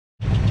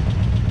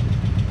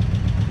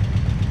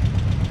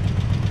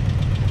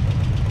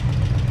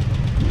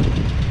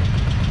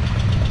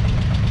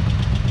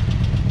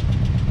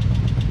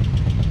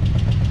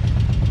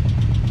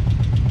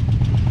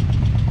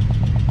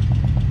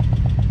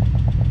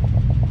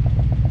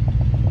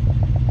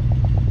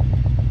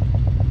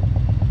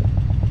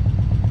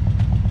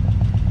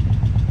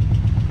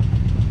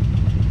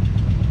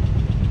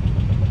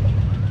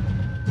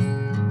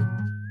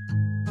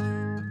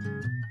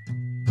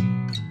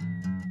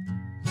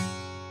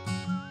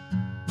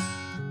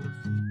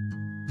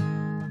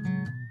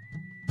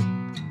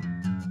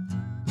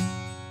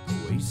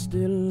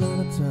wasted a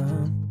lot of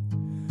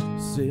time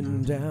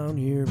sitting down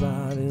here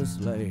by this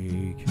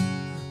lake.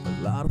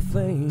 A lot of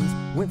things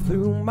went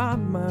through my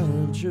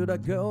mind. Should I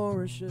go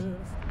or should I?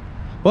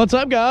 What's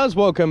up, guys?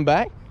 Welcome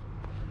back.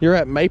 You're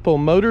at Maple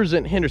Motors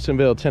in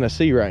Hendersonville,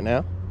 Tennessee right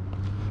now.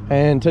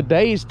 And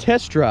today's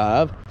test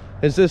drive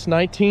is this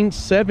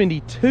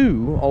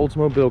 1972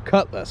 Oldsmobile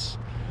Cutlass.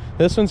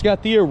 This one's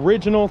got the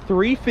original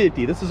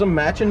 350. This is a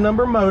matching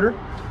number motor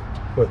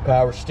with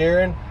power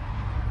steering,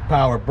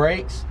 power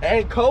brakes,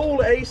 and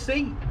cold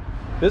AC.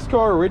 This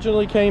car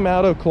originally came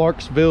out of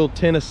Clarksville,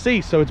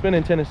 Tennessee, so it's been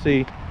in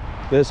Tennessee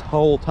this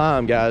whole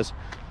time, guys.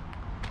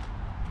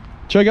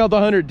 Check out the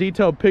 100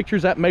 detailed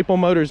pictures at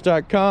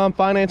maplemotors.com.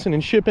 Financing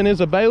and shipping is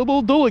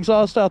available. Dual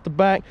exhaust out the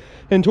back.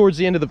 And towards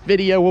the end of the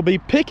video, we'll be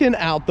picking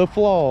out the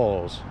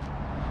flaws.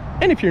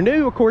 And if you're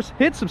new, of course,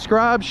 hit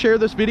subscribe, share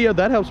this video.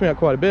 That helps me out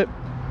quite a bit,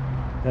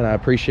 and I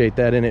appreciate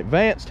that in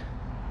advance.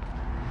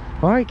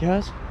 All right,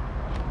 guys,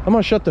 I'm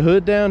gonna shut the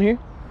hood down here.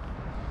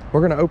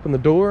 We're gonna open the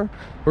door.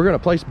 We're gonna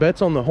place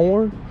bets on the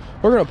horn.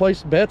 We're gonna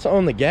place bets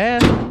on the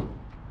gas.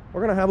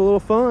 We're gonna have a little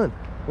fun.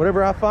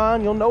 Whatever I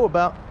find, you'll know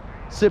about.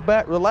 Sit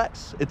back,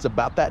 relax. It's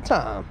about that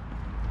time.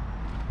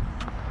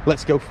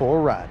 Let's go for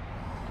a ride.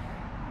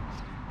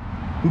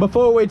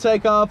 Before we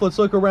take off, let's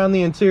look around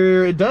the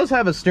interior. It does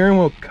have a steering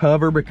wheel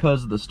cover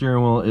because the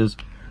steering wheel is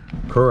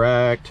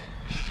cracked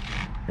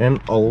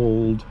and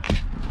old.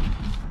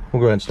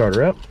 We'll go ahead and start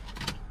her up.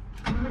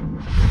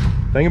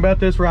 Thing about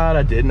this ride,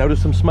 I did notice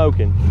some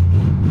smoking.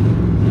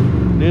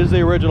 It is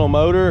the original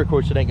motor. Of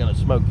course, it ain't gonna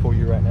smoke for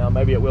you right now.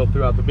 Maybe it will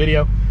throughout the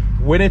video.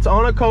 When it's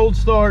on a cold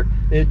start,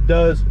 it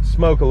does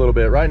smoke a little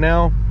bit. Right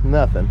now,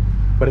 nothing,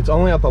 but it's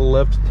only out the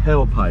left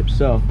tailpipe.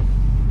 So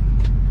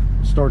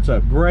it starts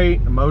up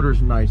great. The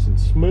motor's nice and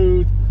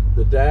smooth.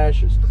 The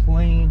dash is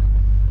clean,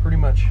 pretty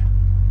much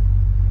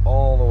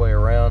all the way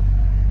around.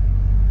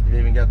 You've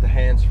even got the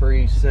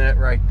hands-free set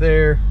right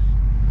there.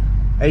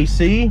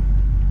 AC.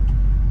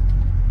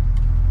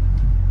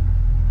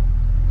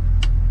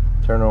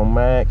 Turn on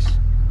max.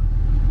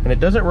 And it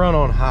doesn't run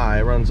on high,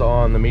 it runs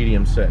on the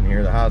medium setting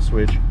here. The high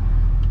switch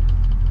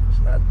is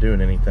not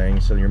doing anything,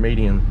 so your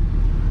medium,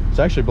 it's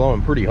actually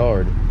blowing pretty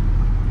hard.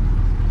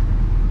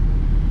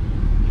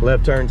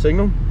 Left turn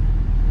signal.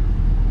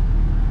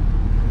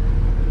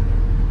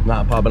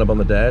 Not popping up on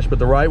the dash, but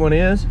the right one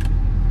is.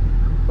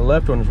 The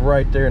left one's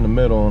right there in the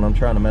middle, and I'm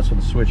trying to mess with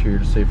the switch here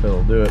to see if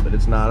it'll do it, but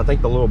it's not. I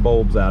think the little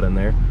bulb's out in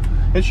there.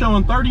 It's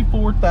showing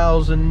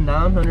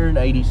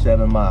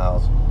 34,987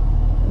 miles.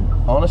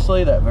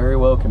 Honestly, that very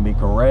well can be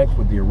correct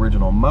with the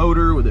original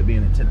motor, with it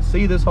being in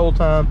Tennessee this whole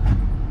time.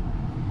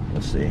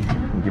 Let's see,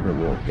 I'll give her a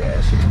little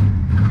gas.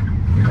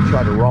 I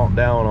tried to romp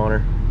down on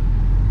her.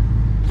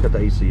 Cut the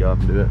AC off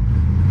and do it.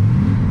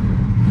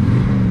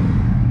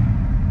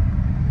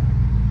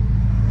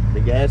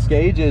 The gas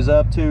gauge is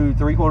up to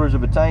 3/4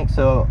 of a tank,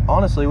 so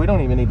honestly, we don't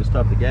even need to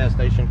stop the gas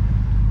station.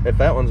 If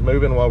that one's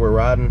moving while we're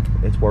riding,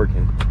 it's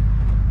working.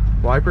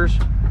 Wipers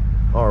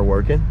are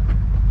working.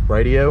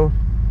 Radio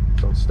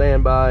on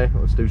standby.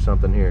 Let's do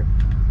something here.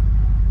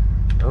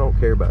 I don't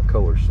care about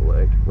color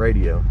select.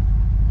 Radio.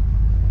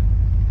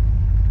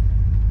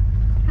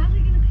 Probably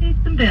gonna pay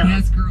some bills.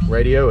 Yes, girl.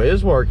 Radio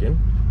is working.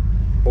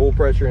 Oil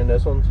pressure in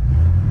this one's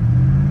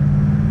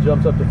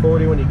jumps up to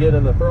 40 when you get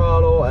in the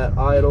throttle. At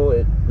idle,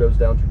 it goes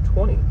down to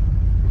 20.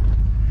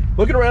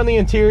 Looking around the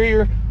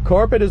interior,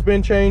 carpet has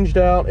been changed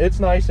out. It's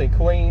nice and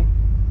clean.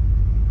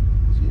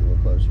 Let's get a little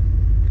closer.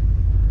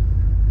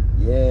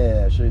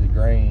 Yeah, show you the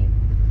grain.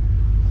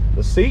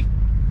 The seat,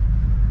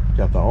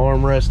 got the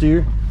armrest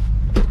here.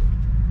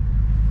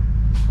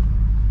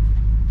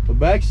 The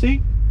back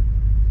seat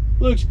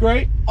looks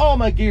great. All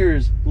my gear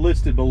is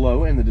listed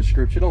below in the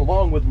description,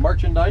 along with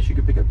merchandise. You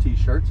can pick up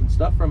t-shirts and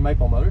stuff from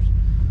Maple Motors.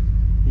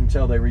 You can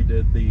tell they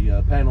redid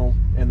the panel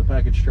and the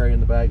package tray in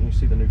the back. You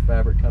see the new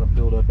fabric kind of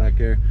filled up back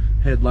there.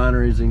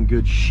 Headliner is in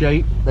good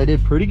shape. They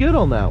did pretty good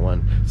on that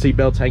one. Seat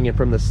belts hanging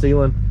from the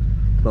ceiling.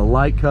 The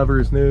light cover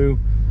is new.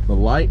 The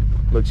light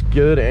looks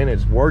good and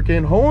it's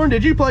working. Horn,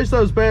 did you place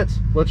those bets?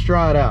 Let's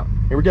try it out.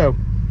 Here we go.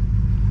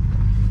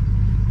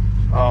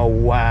 Oh,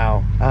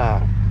 wow.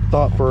 I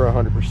thought for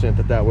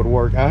 100% that would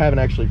work. I haven't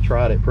actually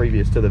tried it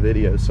previous to the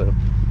video, so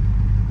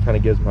kind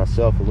of gives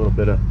myself a little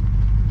bit of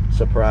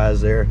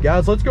surprise there.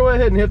 Guys, let's go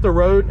ahead and hit the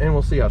road and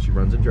we'll see how she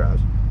runs and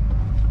drives.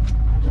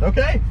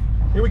 Okay,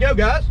 here we go,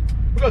 guys.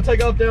 We're gonna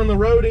take off down the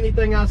road.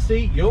 Anything I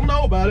see, you'll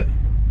know about it.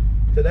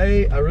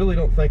 Today, I really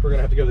don't think we're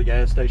gonna have to go to the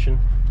gas station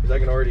because I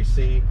can already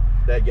see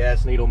that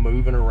gas needle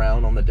moving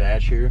around on the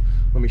dash here.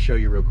 Let me show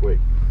you real quick.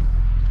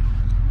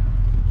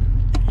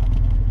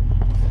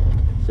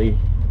 See,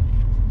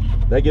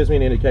 that gives me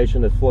an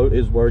indication that float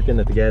is working,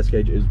 that the gas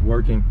gauge is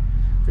working.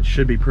 It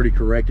should be pretty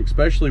correct,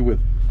 especially with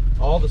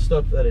all the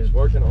stuff that is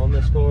working on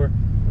this car.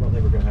 I don't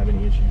think we're gonna have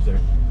any issues there.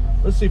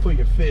 Let's see if we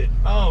can fit.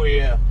 Oh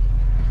yeah,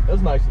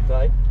 that's nice and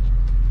tight.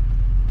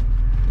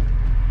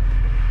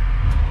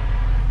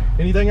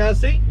 Anything I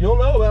see, you'll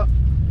know about.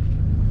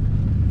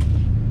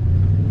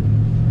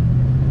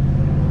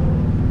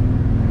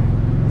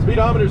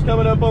 Speedometer's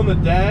coming up on the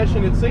dash,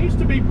 and it seems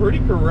to be pretty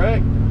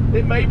correct.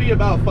 It may be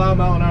about 5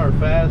 mile an hour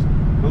fast,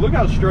 but look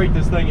how straight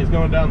this thing is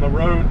going down the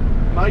road.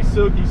 Nice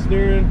silky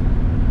steering.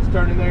 It's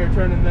turning there,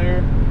 turning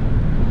there.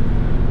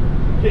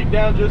 Kick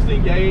down just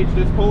engaged.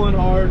 It's pulling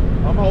hard.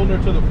 I'm holding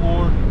her to the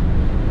floor.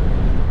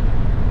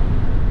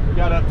 We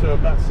got up to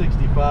about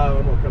 65.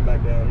 I'm gonna come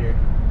back down here.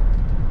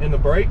 And the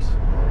brakes,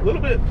 a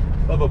little bit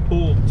of a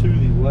pull to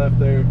the left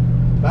there.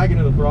 Back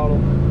into the throttle.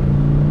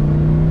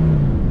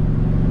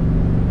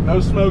 No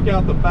smoke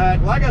out the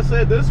back. Like I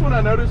said, this one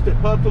I noticed it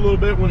puffed a little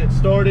bit when it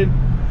started,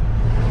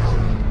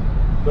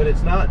 but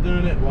it's not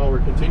doing it while we're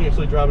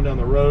continuously driving down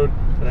the road,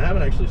 and I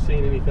haven't actually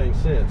seen anything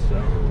since.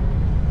 So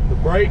the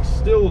brakes,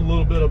 still a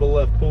little bit of a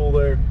left pull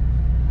there.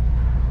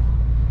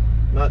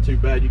 Not too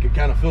bad. You can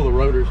kind of feel the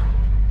rotors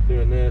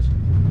doing this.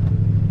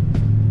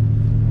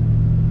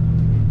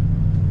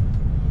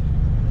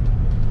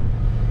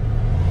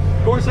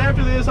 Of course,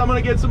 after this, I'm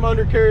going to get some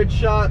undercarriage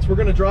shots. We're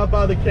going to drop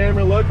by the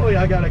camera. Luckily,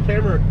 I got a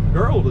camera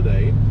girl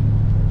today.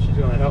 She's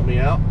going to help me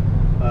out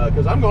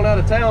because I'm going out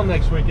of town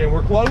next weekend.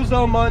 We're closed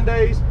on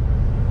Mondays,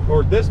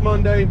 or this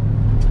Monday.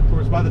 Of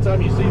course, by the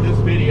time you see this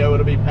video,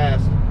 it'll be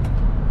past.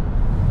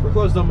 We're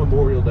closed on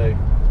Memorial Day.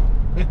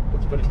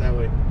 Let's put it that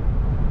way.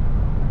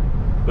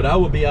 But I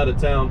will be out of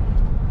town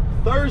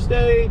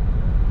Thursday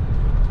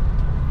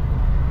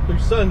through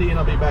Sunday, and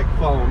I'll be back the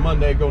following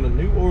Monday going to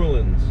New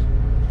Orleans.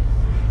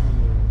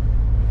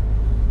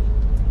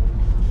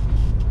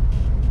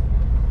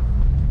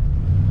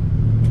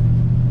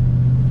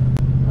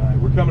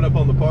 Coming up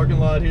on the parking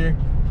lot here.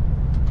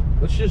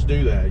 Let's just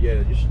do that.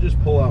 Yeah, you should just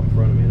pull out in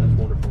front of me. That's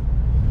wonderful.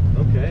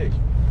 Okay.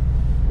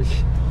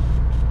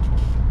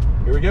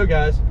 Here we go,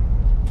 guys.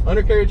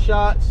 Undercarriage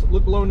shots.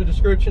 Look below in the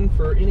description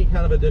for any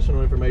kind of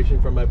additional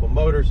information from Maple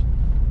Motors.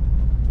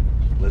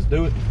 Let's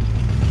do it.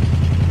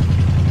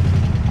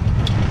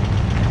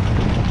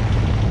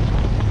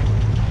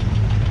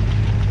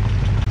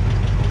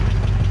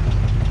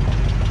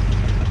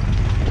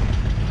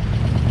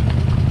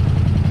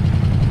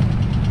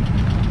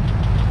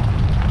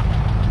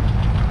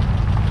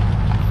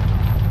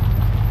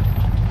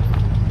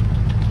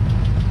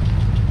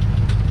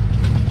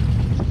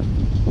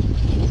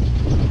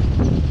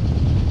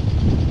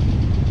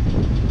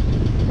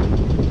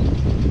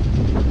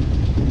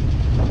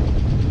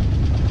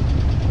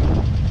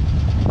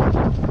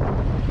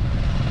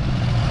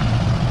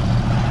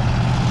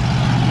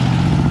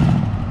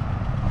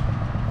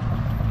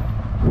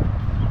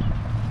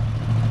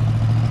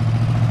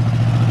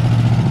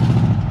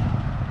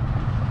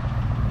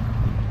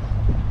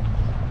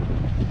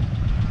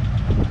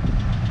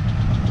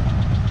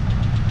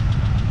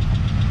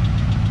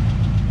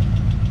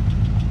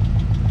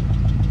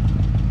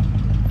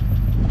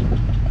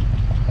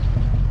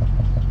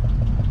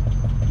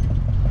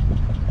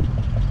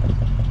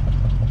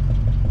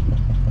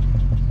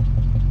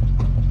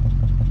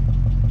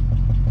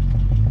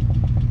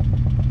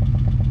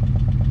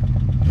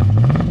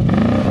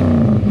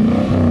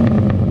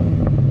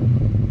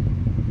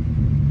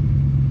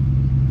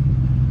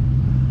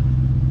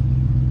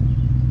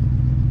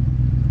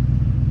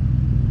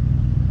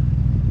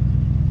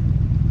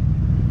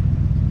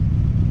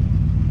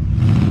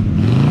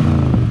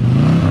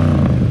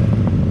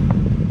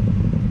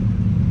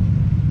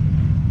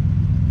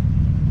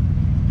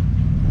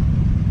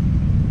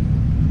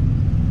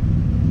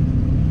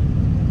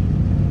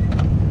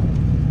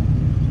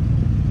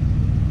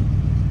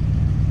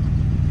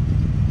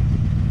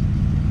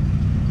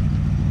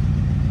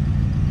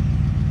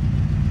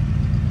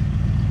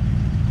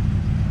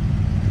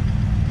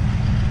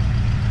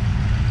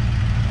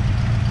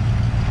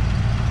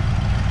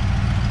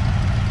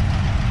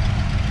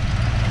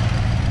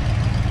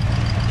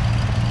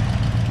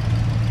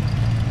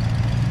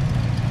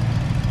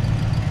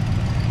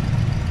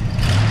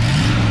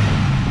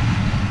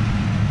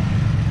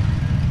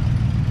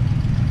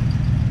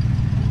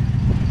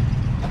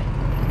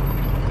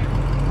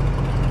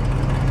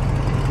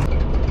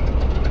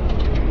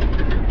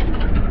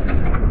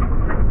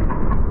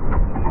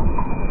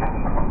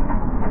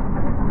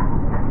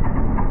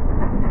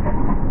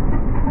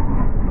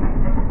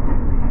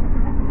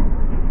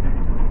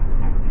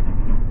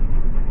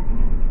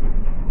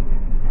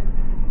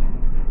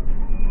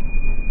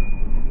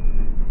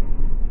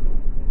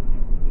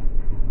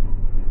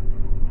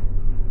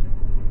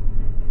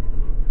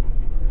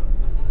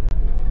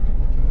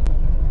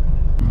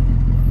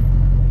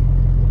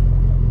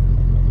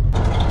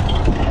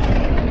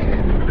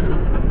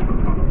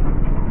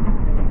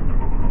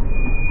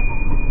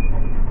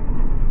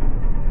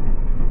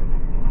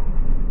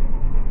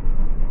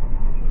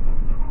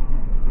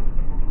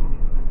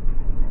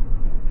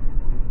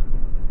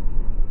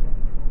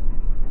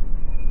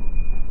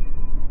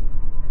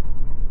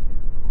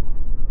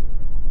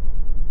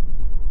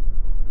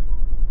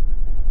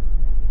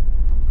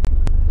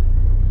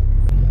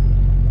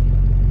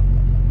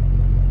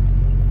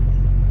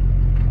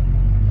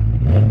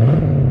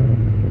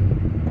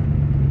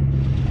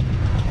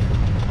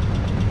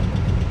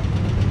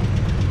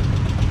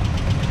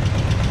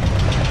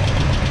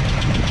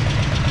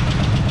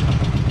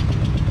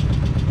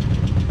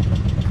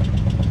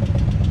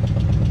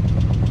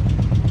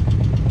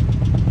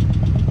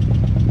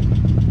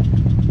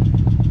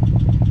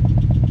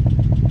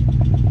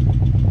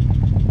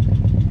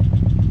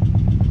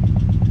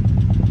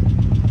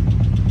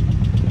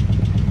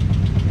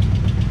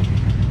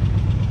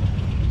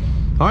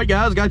 All right,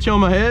 guys, got you on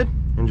my head.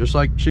 And just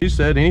like she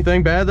said,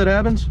 anything bad that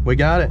happens, we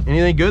got it.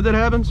 Anything good that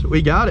happens,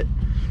 we got it.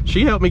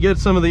 She helped me get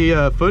some of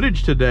the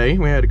footage today.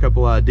 We had a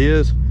couple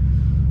ideas.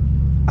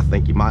 I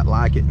think you might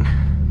like it. The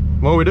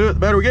more we do it, the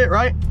better we get,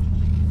 right?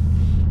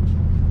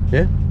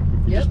 Yeah?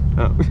 Yep.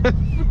 Oh.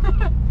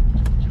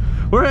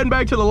 We're heading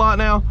back to the lot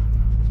now.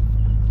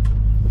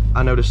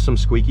 I noticed some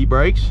squeaky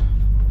brakes.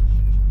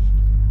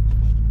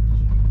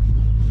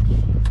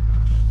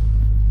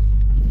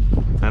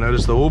 I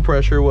noticed the oil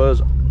pressure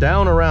was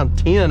down around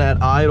 10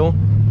 at idle.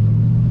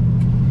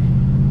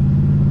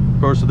 Of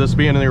course, with this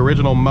being the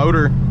original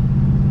motor,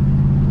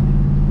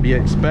 be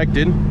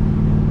expected.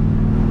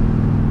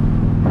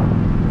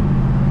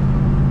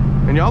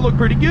 And y'all look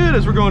pretty good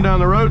as we're going down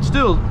the road.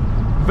 Still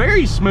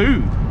very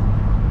smooth.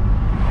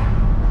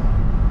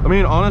 I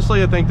mean,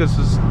 honestly, I think this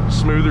is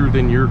smoother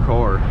than your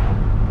car.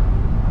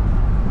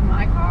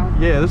 My car?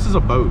 Yeah, this is a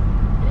boat.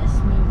 It is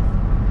smooth.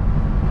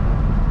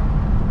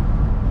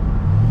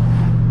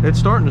 It's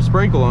starting to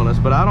sprinkle on us,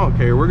 but I don't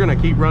care. We're gonna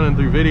keep running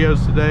through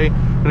videos today.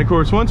 And of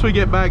course, once we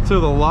get back to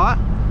the lot,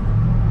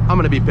 I'm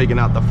gonna be picking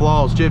out the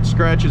flaws, chips,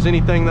 scratches,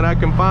 anything that I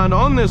can find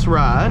on this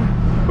ride.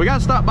 We got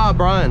to stop by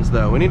Brian's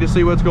though. We need to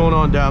see what's going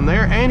on down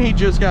there. And he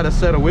just got a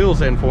set of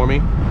wheels in for me.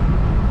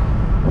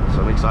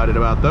 So I'm excited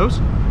about those.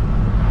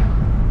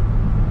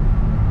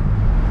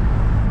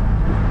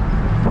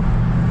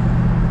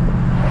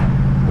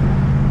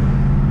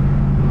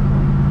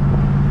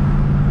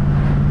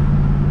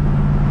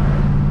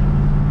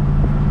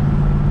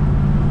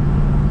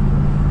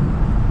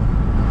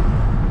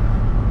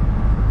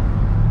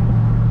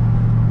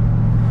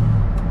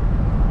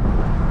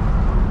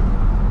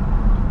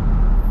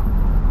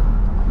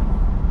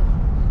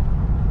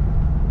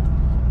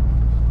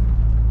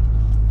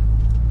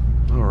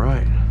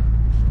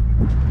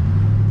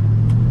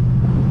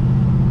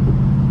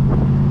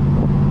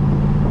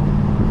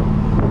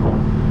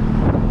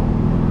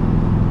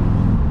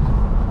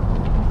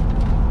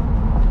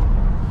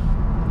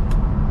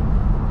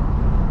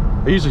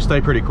 I usually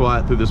stay pretty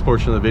quiet through this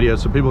portion of the video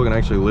so people can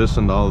actually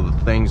listen to all the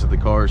things that the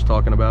car is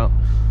talking about.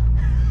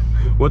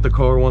 What the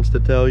car wants to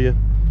tell you.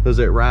 Does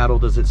it rattle?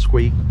 Does it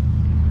squeak?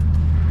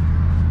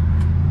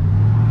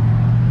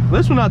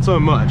 This one not so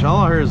much. All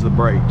I hear is the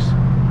brakes.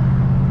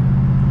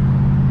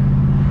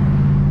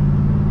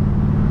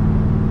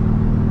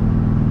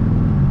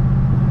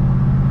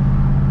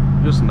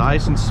 Just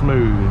nice and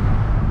smooth.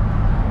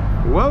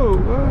 Whoa,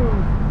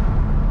 whoa.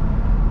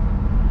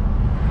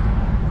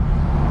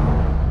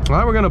 All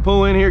right, we're gonna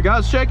pull in here.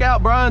 Guys, check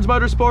out Brian's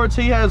Motorsports.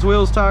 He has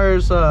wheels,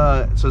 tires,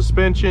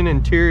 suspension,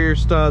 interior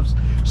stuff,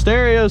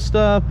 stereo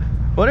stuff,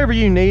 whatever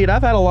you need.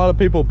 I've had a lot of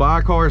people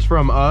buy cars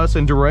from us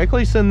and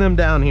directly send them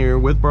down here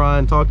with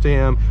Brian, talk to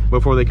him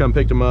before they come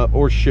pick them up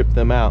or ship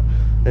them out.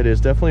 It is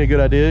definitely a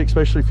good idea,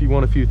 especially if you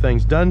want a few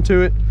things done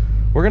to it.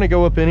 We're gonna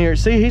go up in here.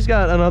 See, he's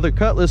got another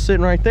Cutlass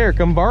sitting right there,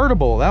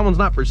 convertible. That one's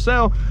not for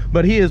sale,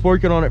 but he is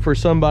working on it for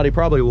somebody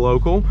probably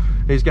local.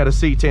 He's got a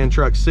C10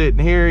 truck sitting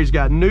here. He's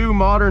got new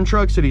modern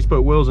trucks that he's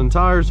put wheels and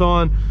tires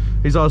on.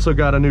 He's also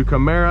got a new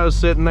Camaro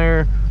sitting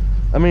there.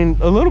 I mean,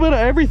 a little bit of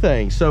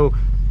everything. So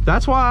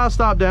that's why I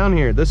stopped down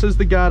here. This is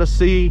the guy to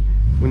see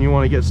when you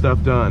want to get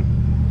stuff done.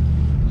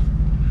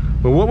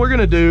 But what we're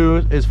gonna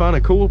do is find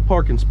a cool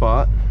parking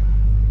spot.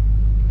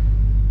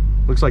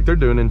 Looks like they're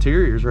doing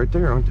interiors right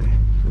there, aren't they?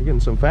 They're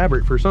getting some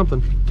fabric for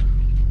something.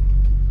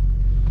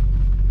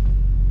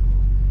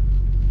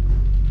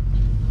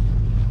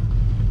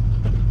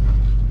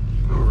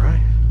 All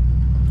right.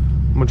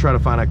 I'm gonna try to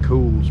find a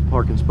cool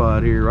parking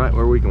spot here, right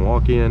where we can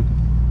walk in.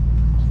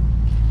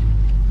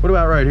 What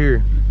about right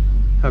here?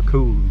 How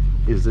cool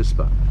is this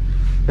spot?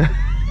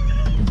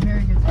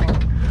 Very good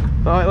spot.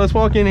 All right, let's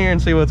walk in here and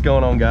see what's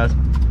going on, guys.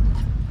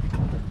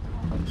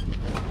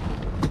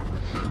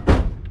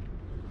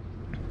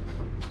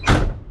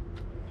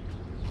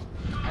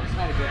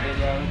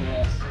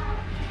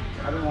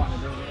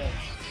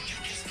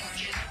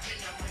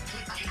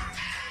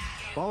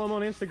 Follow him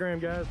on Instagram,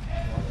 guys.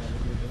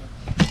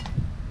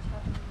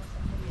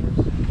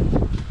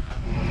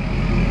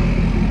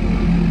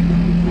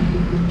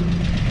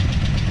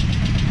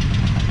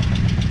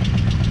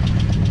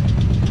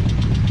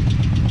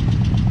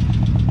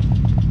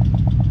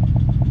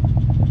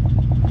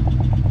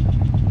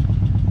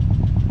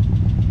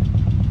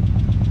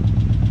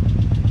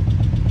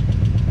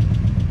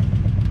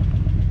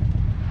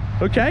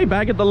 Okay,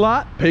 back at the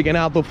lot, picking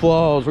out the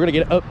flaws. We're gonna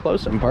get up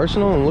close and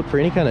personal and look for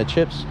any kind of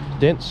chips,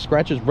 dents,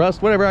 scratches,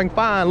 rust, whatever I can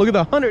find. Look at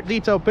the 100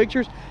 detailed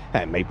pictures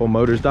at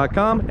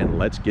maplemotors.com, and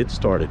let's get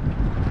started.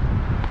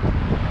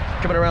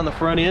 Coming around the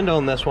front end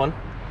on this one.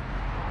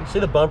 You can see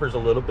the bumper's a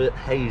little bit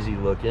hazy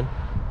looking.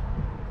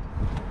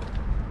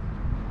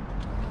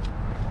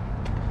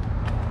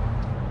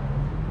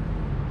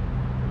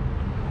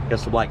 Got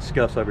some black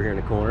scuffs over here in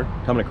the corner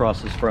coming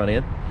across this front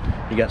end.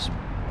 You got some,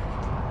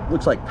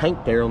 looks like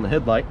paint there on the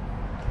headlight.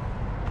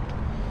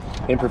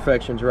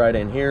 Imperfections right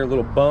in here,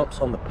 little bumps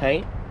on the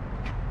paint.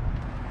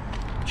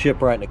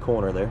 Chip right in the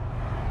corner there.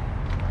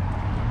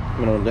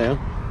 Coming on down.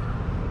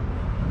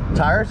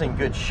 Tires in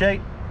good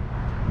shape.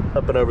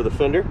 Up and over the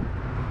fender.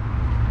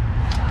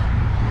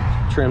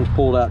 Trim's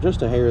pulled out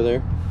just a hair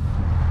there.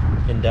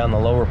 Getting down the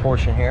lower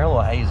portion here, a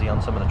little hazy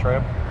on some of the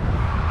trim.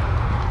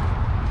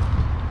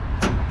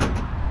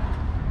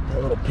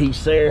 That little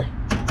piece there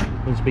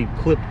needs to be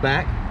clipped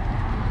back.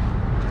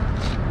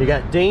 You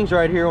got dings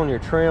right here on your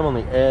trim on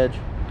the edge.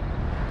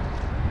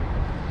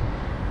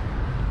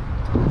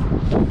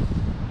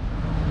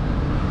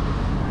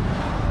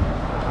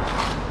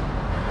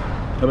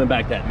 Coming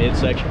back that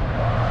midsection.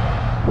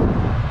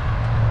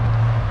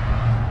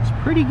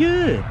 It's pretty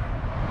good.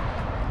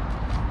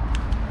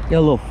 Got a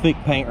little thick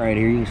paint right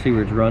here. You can see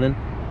where it's running.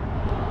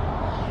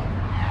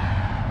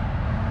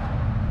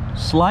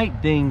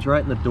 Slight dings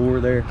right in the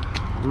door there.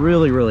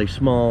 Really, really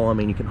small. I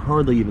mean, you can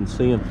hardly even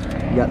see them.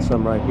 You got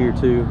some right here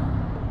too.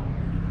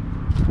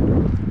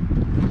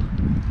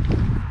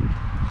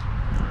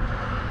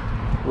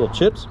 Little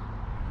chips.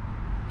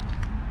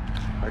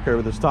 Back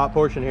over this top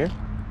portion here.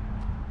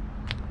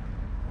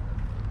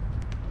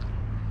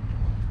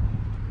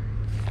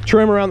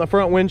 Trim around the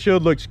front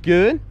windshield looks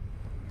good.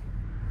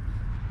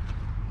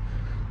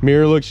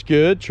 Mirror looks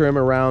good. Trim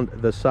around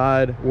the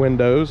side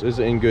windows is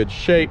in good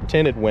shape.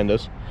 Tinted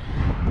windows.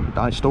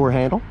 Nice door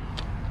handle.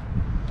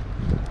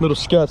 Little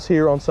scuffs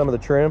here on some of the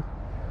trim.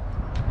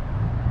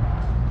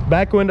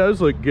 Back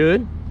windows look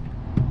good.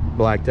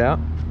 Blacked out.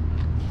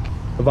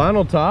 The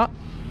vinyl top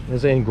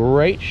is in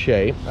great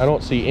shape. I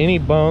don't see any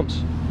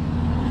bumps.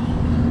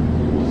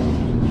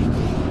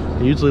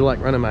 I usually like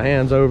running my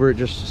hands over it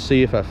just to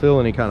see if I feel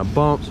any kind of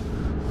bumps,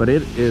 but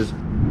it is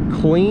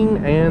clean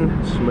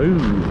and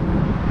smooth.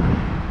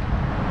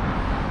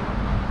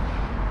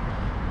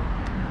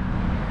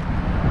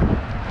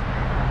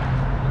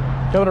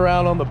 Coming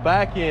around on the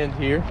back end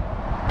here,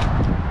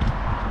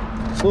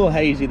 it's a little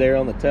hazy there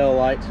on the tail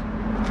lights.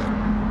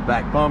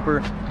 Back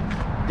bumper,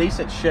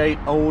 decent shape,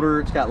 older.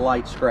 It's got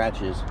light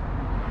scratches.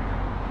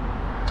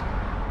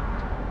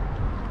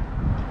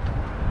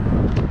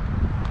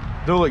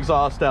 Dual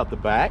exhaust out the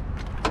back.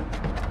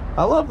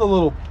 I love the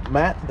little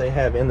mat they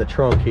have in the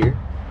trunk here.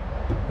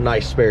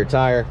 Nice spare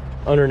tire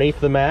underneath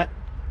the mat.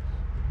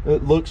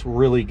 It looks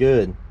really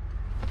good.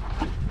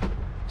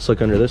 Let's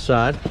look under this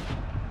side.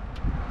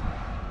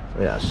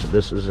 Yes,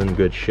 this is in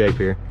good shape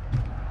here.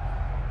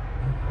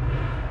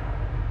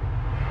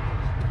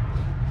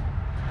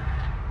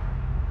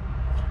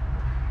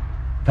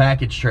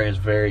 Package tray is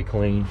very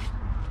clean.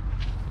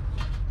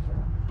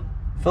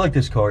 I feel like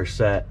this car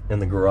sat in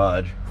the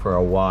garage for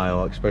a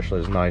while, especially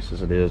as nice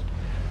as it is.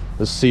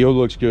 The seal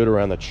looks good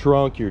around the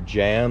trunk. Your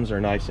jambs are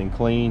nice and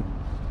clean.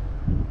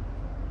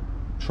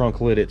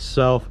 Trunk lid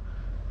itself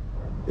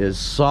is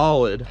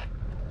solid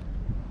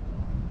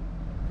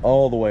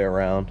all the way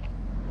around.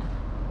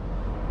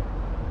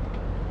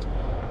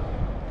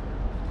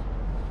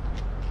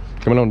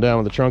 Coming on down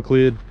with the trunk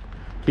lid.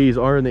 Keys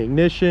are in the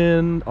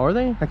ignition. Are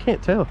they? I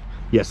can't tell.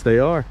 Yes, they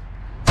are.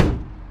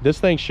 This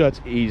thing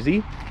shuts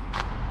easy.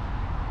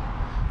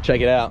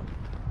 Check it out.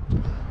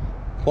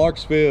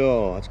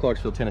 Clarksville. That's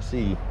Clarksville,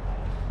 Tennessee.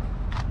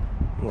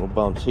 Little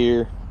bumps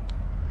here.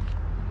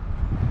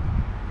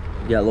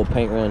 Got a little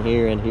paint around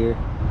here and here.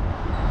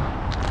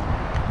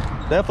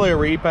 Definitely a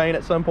repaint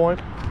at some point.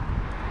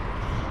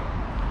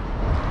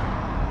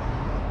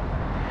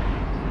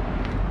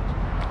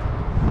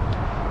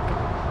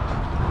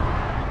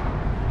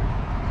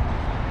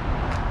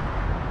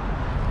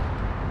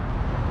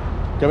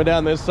 Coming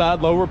down this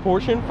side, lower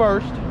portion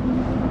first.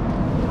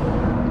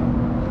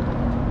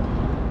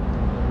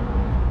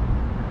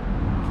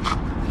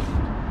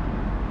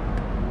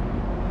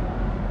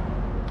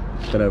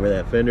 Cut over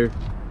that fender.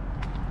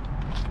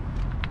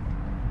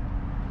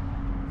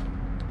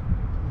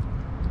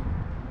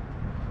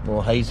 A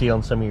little hazy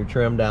on some of your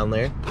trim down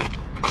there.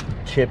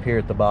 Chip here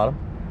at the bottom.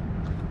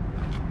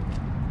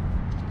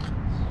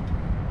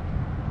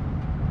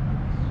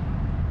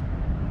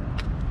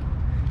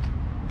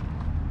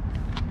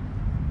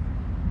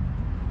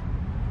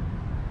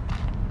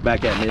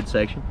 Back at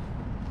midsection.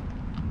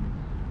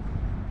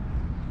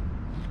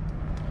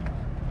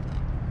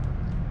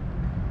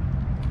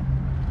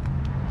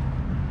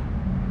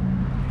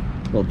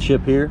 Little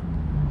chip here.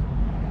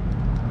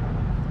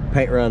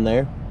 Paint run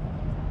there.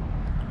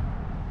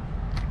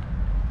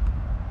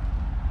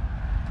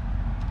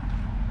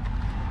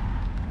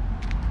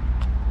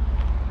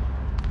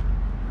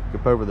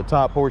 Up over the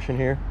top portion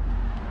here.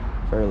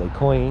 Fairly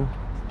clean.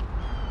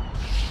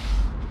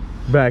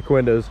 Back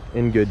windows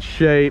in good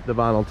shape. The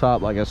vinyl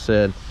top, like I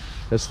said,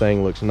 this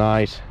thing looks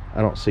nice.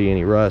 I don't see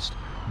any rust.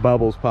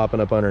 Bubbles popping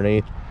up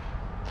underneath.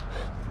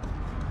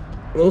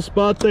 Little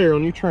spot there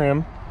on your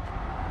trim.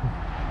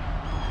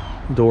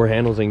 Door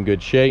handle's in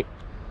good shape.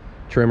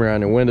 Trim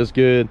around your windows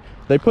good.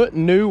 They put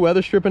new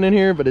weather stripping in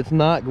here, but it's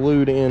not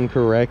glued in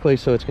correctly,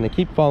 so it's going to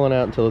keep falling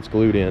out until it's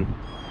glued in.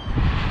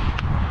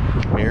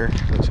 Mirror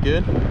looks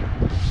good.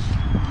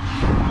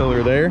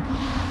 Pillar there,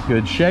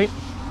 good shape.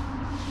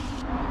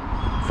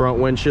 Front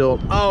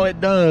windshield, oh,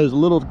 it does. A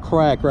little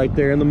crack right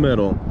there in the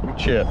middle.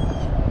 Chip.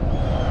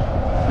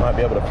 Might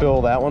be able to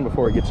fill that one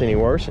before it gets any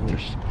worse and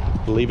just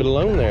leave it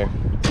alone there.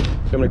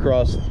 Coming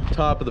across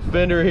top of the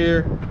fender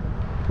here.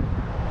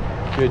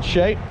 Good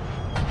shape.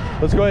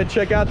 Let's go ahead and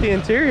check out the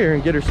interior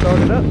and get her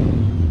started up.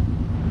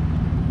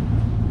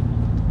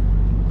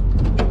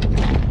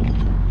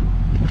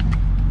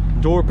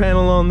 Door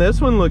panel on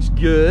this one looks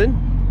good.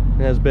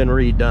 It has been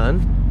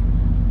redone.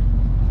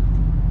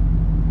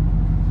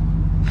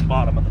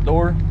 Bottom of the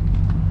door.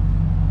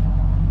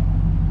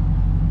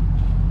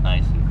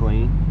 Nice and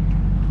clean.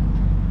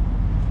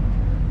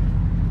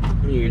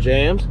 Your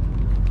jams.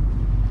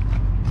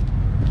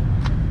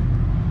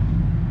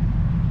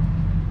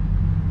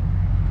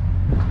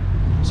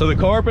 So the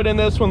carpet in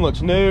this one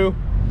looks new.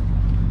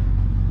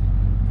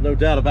 No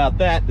doubt about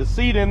that. The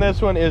seat in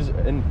this one is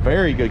in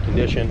very good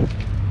condition.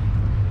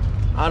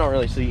 I don't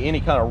really see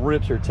any kind of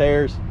rips or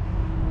tears.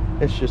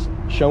 It's just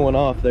showing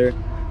off there.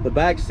 The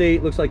back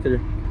seat looks like the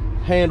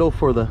handle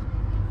for the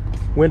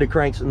window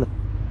cranks in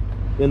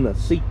the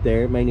seat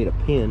there. It may need a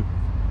pin.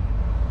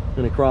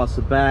 And across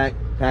the back,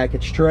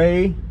 package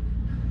tray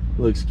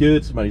looks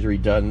good. Somebody's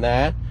redone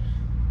that.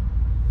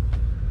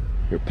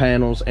 Your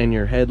panels and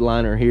your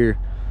headliner here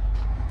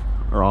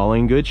are all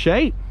in good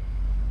shape.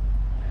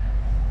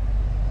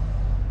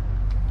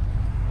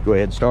 Go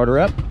ahead and start her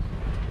up.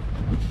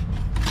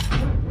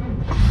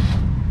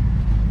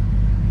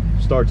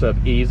 Starts up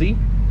easy.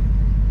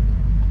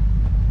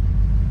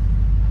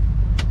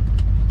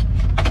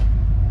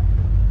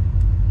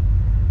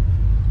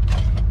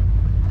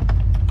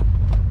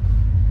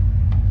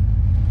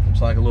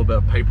 Looks like a little bit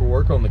of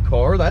paperwork on the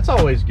car. That's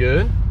always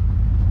good.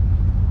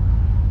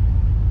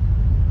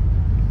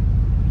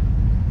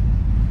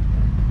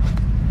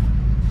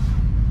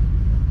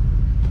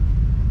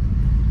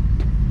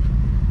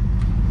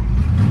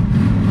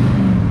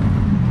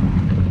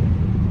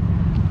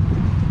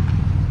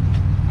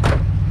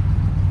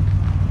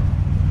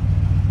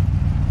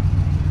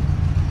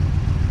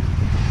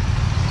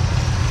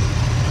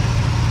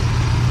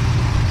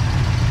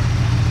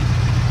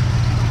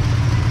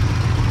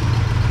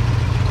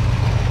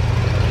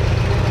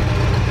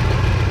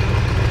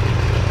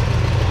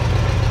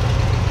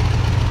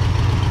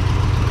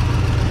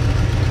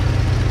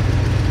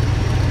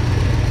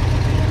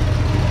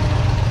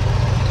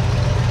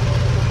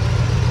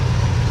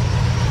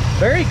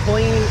 Very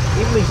clean.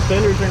 Even these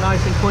fenders are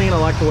nice and clean. I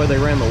like the way they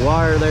ran the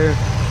wire there.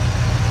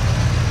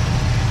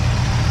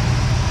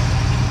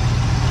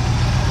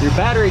 Your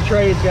battery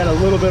tray's got a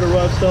little bit of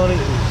rust on it,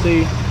 you can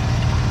see.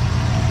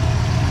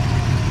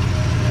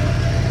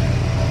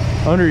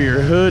 Under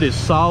your hood is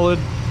solid.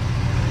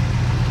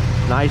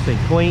 Nice and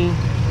clean.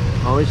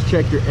 Always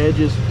check your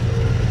edges,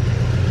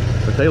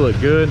 but they look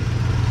good.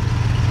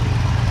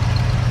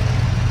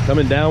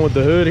 Coming down with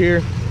the hood here.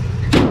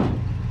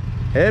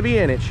 Heavy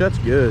and it shuts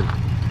good.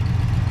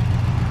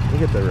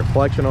 Look at the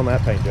reflection on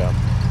that paint job.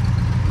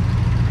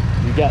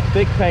 You got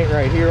thick paint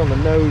right here on the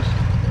nose.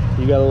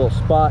 You got a little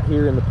spot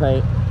here in the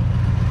paint.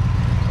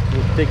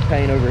 Thick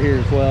paint over here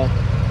as well.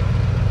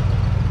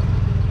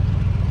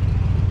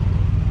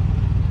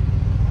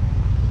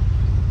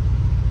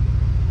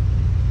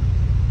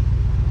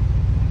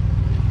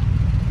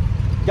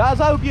 Guys,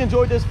 I hope you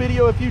enjoyed this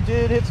video. If you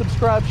did, hit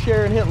subscribe,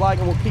 share, and hit like,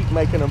 and we'll keep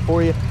making them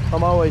for you.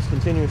 I'm always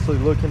continuously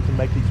looking to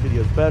make these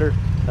videos better.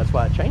 That's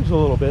why I changed a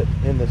little bit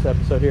in this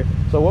episode here.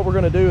 So what we're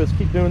going to do is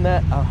keep doing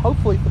that,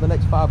 hopefully for the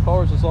next 5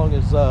 cars, as long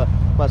as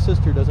my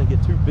sister doesn't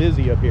get too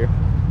busy up here.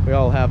 We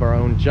all have our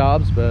own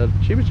jobs, but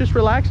she was just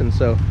relaxing,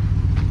 so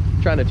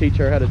I'm trying to teach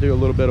her how to do a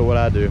little bit of what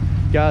I do.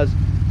 Guys,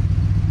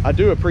 I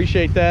do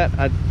appreciate that.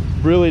 I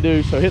really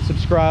do. So hit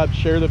subscribe,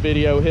 share the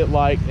video, hit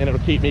like, and it'll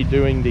keep me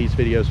doing these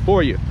videos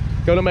for you.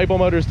 Go to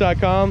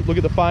maplemotors.com, look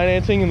at the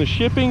financing and the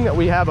shipping that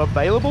we have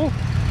available.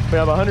 We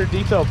have 100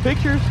 detailed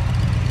pictures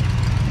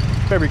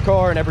of every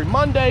car, and every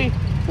Monday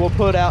we'll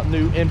put out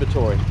new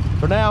inventory.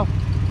 For now,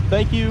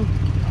 thank you.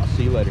 I'll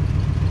see you later.